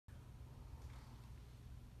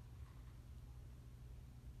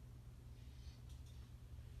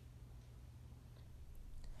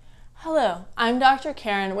Hello, I'm Dr.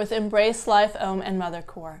 Karen with Embrace Life Ohm and Mother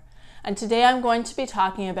Core, and today I'm going to be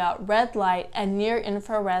talking about red light and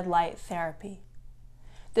near-infrared light therapy.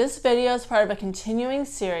 This video is part of a continuing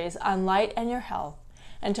series on light and your health,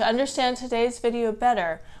 and to understand today's video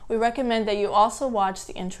better, we recommend that you also watch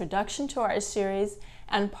the introduction to our series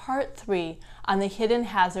and part 3 on the hidden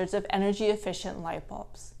hazards of energy-efficient light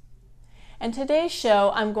bulbs. In today's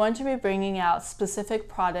show, I'm going to be bringing out specific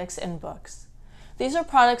products and books. These are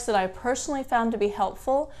products that I personally found to be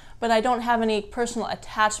helpful, but I don't have any personal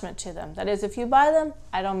attachment to them. That is, if you buy them,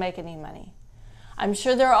 I don't make any money. I'm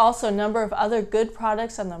sure there are also a number of other good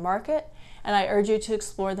products on the market, and I urge you to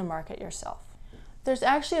explore the market yourself. There's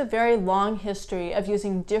actually a very long history of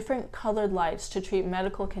using different colored lights to treat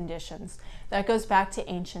medical conditions that goes back to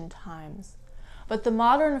ancient times. But the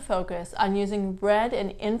modern focus on using red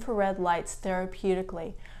and infrared lights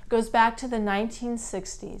therapeutically goes back to the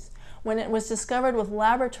 1960s, when it was discovered with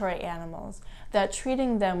laboratory animals that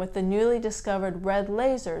treating them with the newly discovered red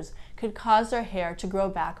lasers could cause their hair to grow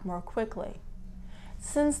back more quickly.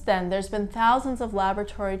 Since then, there's been thousands of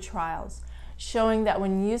laboratory trials showing that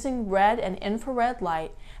when using red and infrared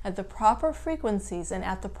light at the proper frequencies and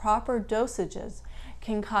at the proper dosages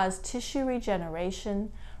can cause tissue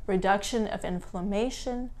regeneration, reduction of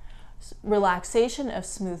inflammation, relaxation of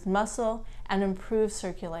smooth muscle, and improved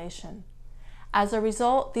circulation. As a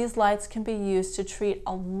result, these lights can be used to treat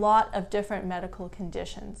a lot of different medical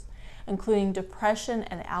conditions, including depression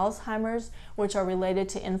and Alzheimer's, which are related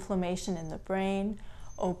to inflammation in the brain,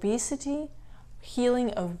 obesity,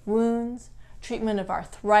 healing of wounds, treatment of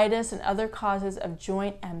arthritis and other causes of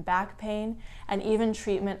joint and back pain, and even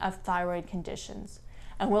treatment of thyroid conditions.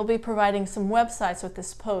 And we'll be providing some websites with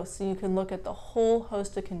this post so you can look at the whole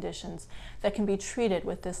host of conditions that can be treated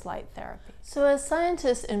with this light therapy. So as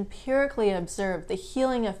scientists empirically observed the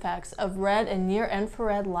healing effects of red and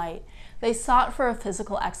near-infrared light, they sought for a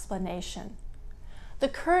physical explanation. The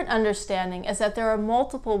current understanding is that there are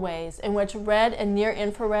multiple ways in which red and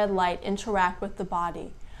near-infrared light interact with the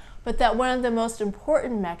body, but that one of the most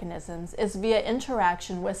important mechanisms is via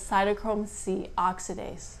interaction with cytochrome C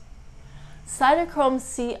oxidase. Cytochrome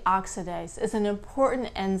C oxidase is an important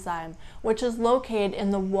enzyme which is located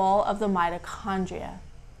in the wall of the mitochondria.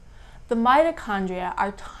 The mitochondria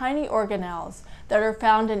are tiny organelles that are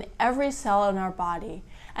found in every cell in our body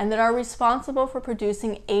and that are responsible for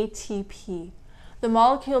producing ATP, the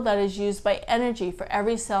molecule that is used by energy for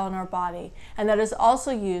every cell in our body and that is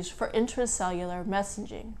also used for intracellular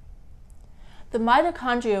messaging. The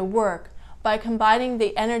mitochondria work by combining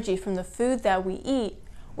the energy from the food that we eat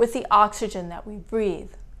with the oxygen that we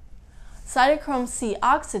breathe. Cytochrome C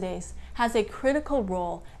oxidase has a critical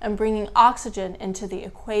role in bringing oxygen into the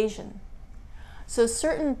equation. So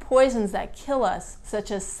certain poisons that kill us,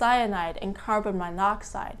 such as cyanide and carbon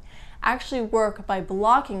monoxide, actually work by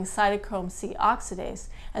blocking cytochrome C oxidase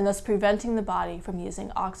and thus preventing the body from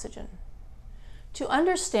using oxygen. To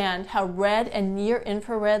understand how red and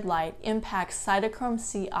near-infrared light impacts cytochrome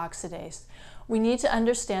C oxidase, we need to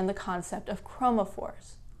understand the concept of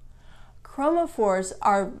chromophores. Chromophores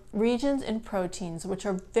are regions in proteins which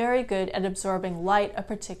are very good at absorbing light of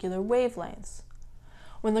particular wavelengths.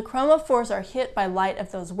 When the chromophores are hit by light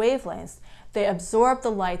of those wavelengths, they absorb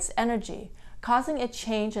the light's energy, causing a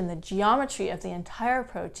change in the geometry of the entire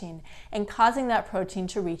protein and causing that protein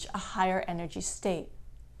to reach a higher energy state.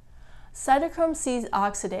 Cytochrome C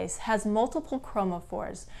oxidase has multiple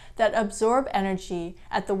chromophores that absorb energy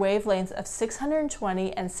at the wavelengths of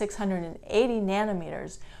 620 and 680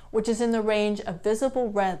 nanometers, which is in the range of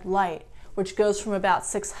visible red light, which goes from about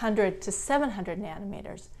 600 to 700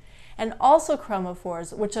 nanometers, and also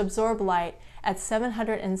chromophores which absorb light at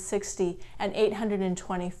 760 and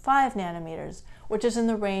 825 nanometers, which is in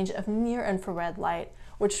the range of near-infrared light,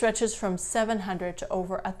 which stretches from 700 to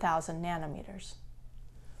over 1,000 nanometers.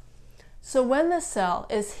 So when the cell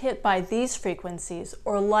is hit by these frequencies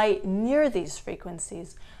or light near these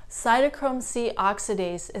frequencies, cytochrome C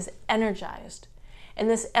oxidase is energized. In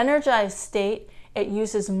this energized state, it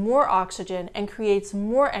uses more oxygen and creates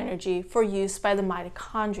more energy for use by the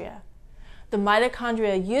mitochondria. The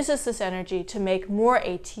mitochondria uses this energy to make more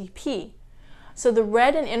ATP. So the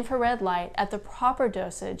red and infrared light at the proper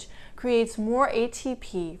dosage creates more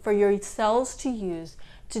ATP for your cells to use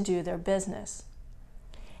to do their business.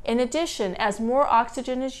 In addition, as more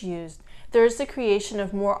oxygen is used, there is the creation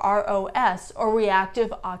of more ROS, or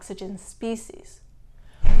reactive oxygen species.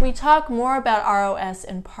 We talk more about ROS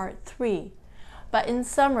in part 3, but in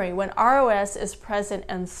summary, when ROS is present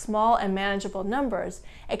in small and manageable numbers,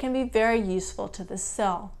 it can be very useful to the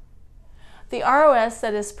cell. The ROS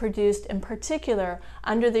that is produced in particular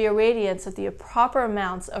under the irradiance of the proper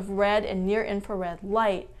amounts of red and near-infrared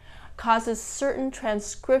light causes certain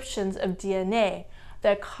transcriptions of DNA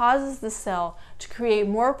that causes the cell to create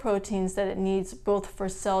more proteins that it needs both for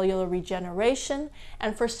cellular regeneration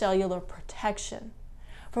and for cellular protection.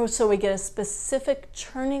 So we get a specific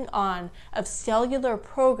turning on of cellular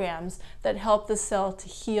programs that help the cell to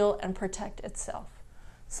heal and protect itself.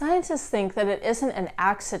 Scientists think that it isn't an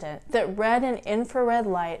accident that red and infrared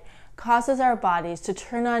light causes our bodies to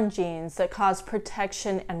turn on genes that cause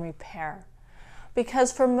protection and repair.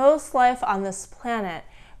 Because for most life on this planet,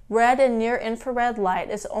 red and near-infrared light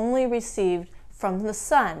is only received from the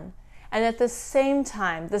sun, and at the same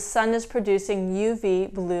time, the sun is producing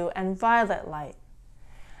UV, blue, and violet light.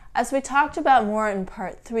 As we talked about more in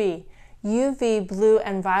part 3, UV, blue,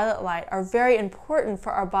 and violet light are very important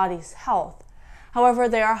for our body's health. However,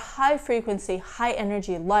 they are high-frequency,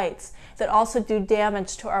 high-energy lights that also do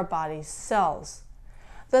damage to our body's cells.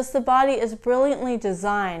 Thus, the body is brilliantly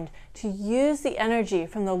designed to use the energy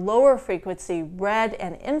from the lower frequency red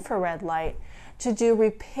and infrared light to do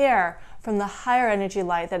repair from the higher energy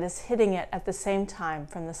light that is hitting it at the same time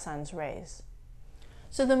from the sun's rays.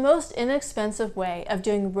 So the most inexpensive way of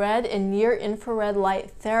doing red and near-infrared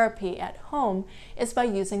light therapy at home is by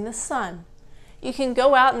using the sun. You can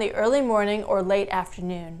go out in the early morning or late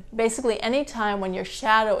afternoon, basically any time when your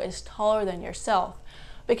shadow is taller than yourself,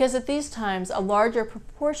 because at these times a larger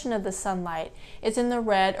proportion of the sunlight is in the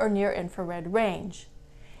red or near-infrared range.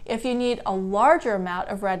 If you need a larger amount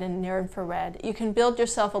of red and near-infrared, you can build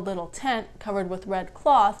yourself a little tent covered with red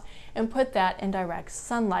cloth and put that in direct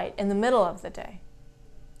sunlight in the middle of the day.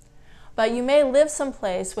 But you may live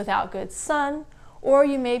someplace without good sun, or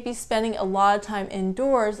you may be spending a lot of time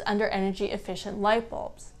indoors under energy-efficient light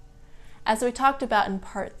bulbs. As we talked about in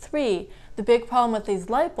part 3, the big problem with these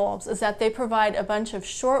light bulbs is that they provide a bunch of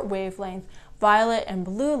short wavelength violet and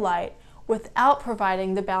blue light without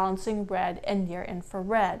providing the balancing red and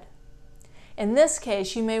near-infrared. In this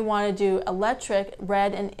case, you may want to do electric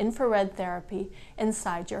red and infrared therapy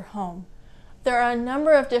inside your home. There are a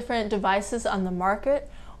number of different devices on the market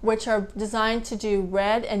which are designed to do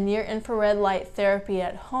red and near-infrared light therapy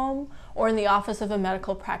at home or in the office of a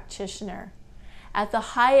medical practitioner. At the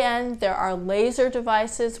high end, there are laser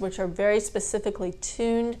devices which are very specifically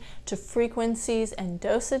tuned to frequencies and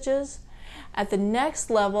dosages. At the next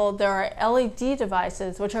level, there are LED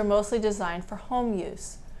devices which are mostly designed for home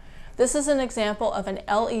use. This is an example of an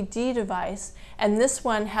LED device, and this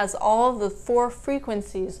one has all of the 4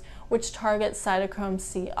 frequencies which target cytochrome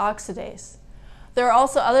C oxidase. There are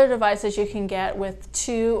also other devices you can get with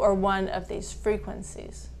 2 or 1 of these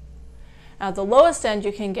frequencies. Now, the lowest end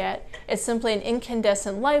you can get is simply an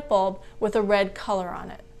incandescent light bulb with a red color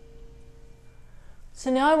on it.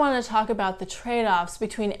 So now I want to talk about the trade-offs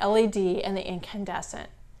between LED and the incandescent.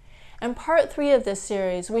 In part 3 of this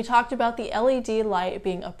series, we talked about the LED light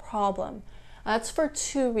being a problem. That's for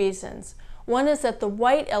 2 reasons. One is that the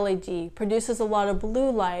white LED produces a lot of blue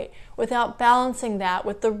light without balancing that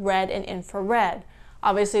with the red and infrared.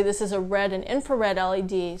 Obviously, this is a red and infrared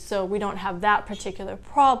LED, so we don't have that particular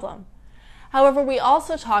problem. However, we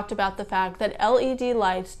also talked about the fact that LED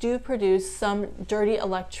lights do produce some dirty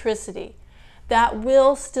electricity. That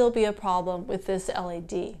will still be a problem with this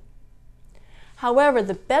LED. However,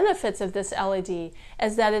 the benefits of this LED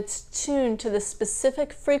is that it's tuned to the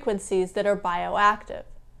specific frequencies that are bioactive.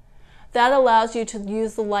 That allows you to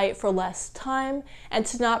use the light for less time and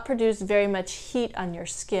to not produce very much heat on your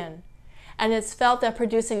skin. And it's felt that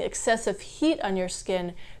producing excessive heat on your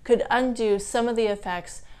skin could undo some of the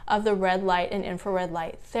effects of the red light and infrared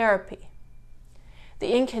light therapy.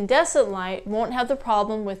 The incandescent light won't have the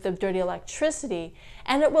problem with the dirty electricity,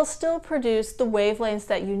 and it will still produce the wavelengths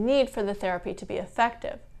that you need for the therapy to be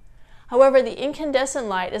effective. However, the incandescent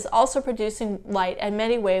light is also producing light at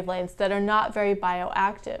many wavelengths that are not very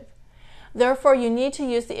bioactive. Therefore, you need to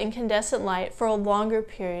use the incandescent light for a longer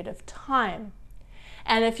period of time.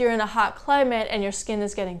 And if you're in a hot climate and your skin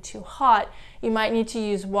is getting too hot, you might need to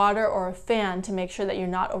use water or a fan to make sure that you're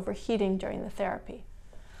not overheating during the therapy.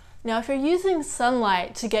 Now, if you're using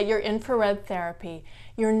sunlight to get your infrared therapy,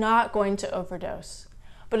 you're not going to overdose.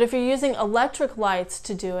 But if you're using electric lights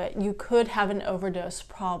to do it, you could have an overdose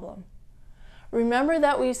problem. Remember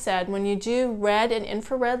that we said when you do red and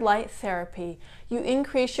infrared light therapy, you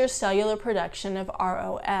increase your cellular production of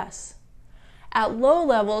ROS. At low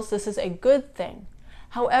levels, this is a good thing.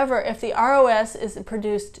 However, if the ROS is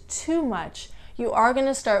produced too much, you are going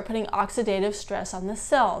to start putting oxidative stress on the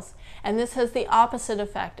cells, and this has the opposite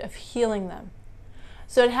effect of healing them.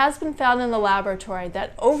 So it has been found in the laboratory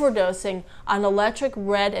that overdosing on electric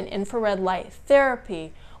red and infrared light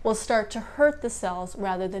therapy will start to hurt the cells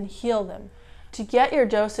rather than heal them. To get your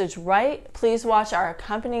dosage right, please watch our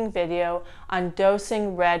accompanying video on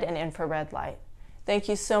dosing red and infrared light. Thank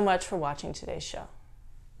you so much for watching today's show.